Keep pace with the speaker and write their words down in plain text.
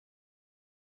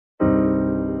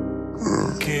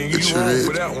can't get you home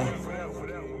for that one.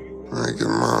 I ain't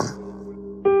getting mine.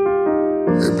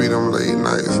 It be them late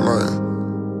nights, like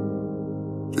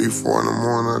 3, 4 in the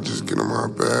morning, I just get in my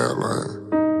bed, like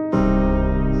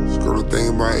just go to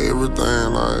think about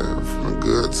everything, like from the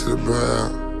good to the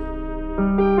bad.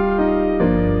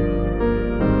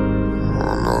 I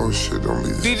don't know, shit don't be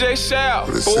DJ Shout,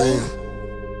 what it seems.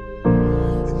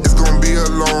 It's gonna be a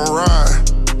long ride.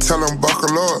 Tell them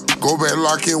buckle up, go back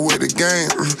lock in with the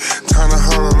game. Time to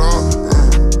huddle up.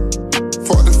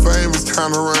 Fuck the fame, it's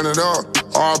time to run it up.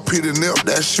 RP the nip,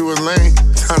 that shit was lame.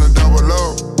 Time to double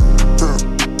up.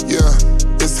 Yeah,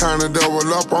 it's time to double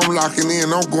up. I'm locking in,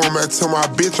 I'm going back to my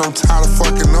bitch. I'm tired of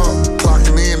fucking up.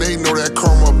 Clocking in, they know that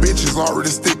karma bitch is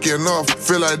already sticky enough.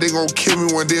 Feel like they gon' kill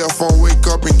me one day if I wake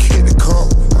up and kick the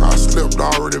cup. I slept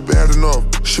already bad enough.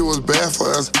 Shit was bad for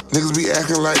us. Niggas be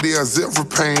acting like they a zip for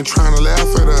pain, trying to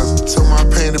laugh at us. Took my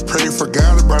pain to pray,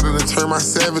 forgot about it and turned my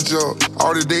savage up.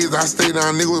 All the days I stayed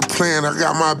down, niggas was playing, I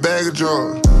got my baggage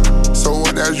up. So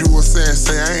what that you was saying,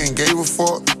 say I ain't gave a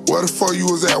fuck? Where the fuck you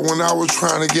was at when I was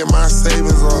trying to get my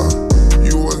savings up?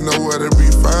 You was nowhere to be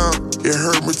found. It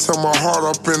hurt me till my heart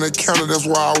up in the counter, that's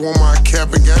why I wore my cap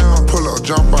and gown. Pull up,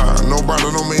 jump out, nobody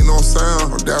don't make no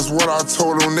sound. That's what I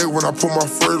told them nigga when I put my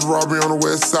first robbery on the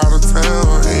west side of town.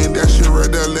 Ain't that shit right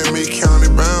there, let me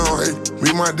county bound. Hey, me,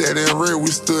 my daddy and Red,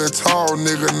 we stood tall,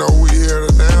 nigga, know we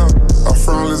held it down. A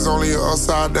frown is only an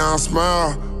upside down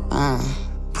smile.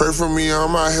 Pray for me,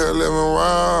 I'm out here living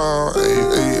wild.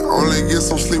 Ay, only get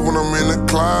some sleep when I'm in the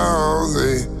clouds.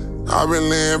 Ay. I've been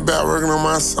laying back working on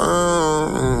my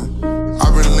son.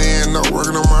 I've been laying up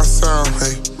working on my son.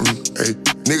 Hey,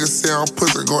 niggas say I'm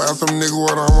pussy, go ask them nigga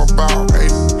what I'm about. Hey,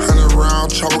 100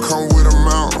 round chopper come with a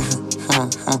mount.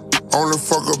 Only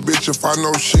fuck a bitch if I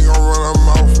know she gon' run her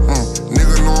mouth.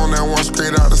 Nigga knowin' that one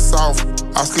straight out the south.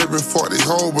 I slip and fuck these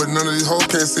hoes, but none of these hoes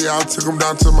can't say I took them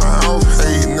down to my house.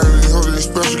 Hey, none of these hoes that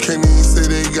special can't even say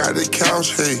they got the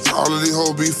couch. Hey, all of these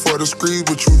hoes be for the streets,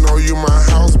 but you know you my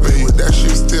house, babe. But that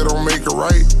shit still don't make it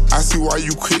right. I see why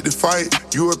you quit the fight.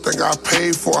 You would think I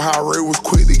paid for how Ray was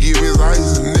quick to give his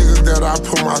ice. The niggas that I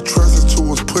put my trust into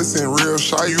was pussy and real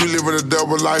shit. You living a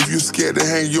double life, you scared to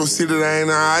hang your seat, that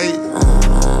ain't alright.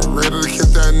 Ready to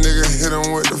catch that nigga, hit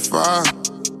him with the fire.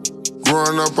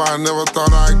 Growing up, I never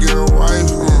thought I'd get a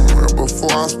wife.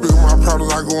 Before I speak my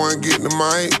problems, I go and get the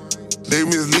mic. They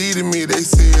misleading me, they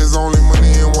say it's only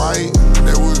money and white.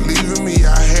 They was leaving me,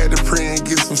 I had to pray and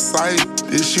get some sight.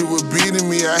 This shit was beating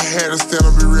me, I had to stand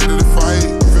up and be ready to fight.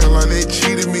 Felt like they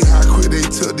cheated me, how quick they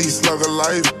took these slug of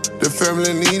life. The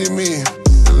family needed me,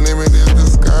 the limit is the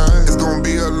sky. It's gonna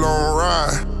be a long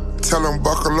ride. Tell them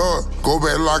buckle up, go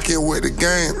back lock in with the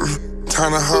game.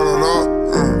 Time to huddle up.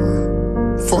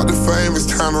 Fuck the fame, it's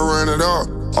time to run it up.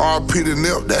 RP the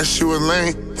nip, that shit was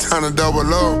lame. Time to double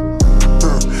up.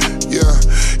 Yeah,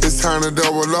 it's time to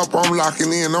double up. I'm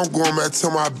locking in, I'm going back to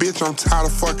my bitch. I'm tired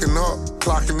of fucking up.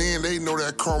 Clocking in, they know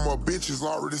that karma bitch is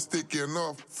already sticky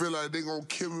enough. Feel like they gon'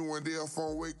 kill me one day if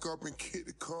I wake up and kick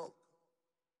the cup.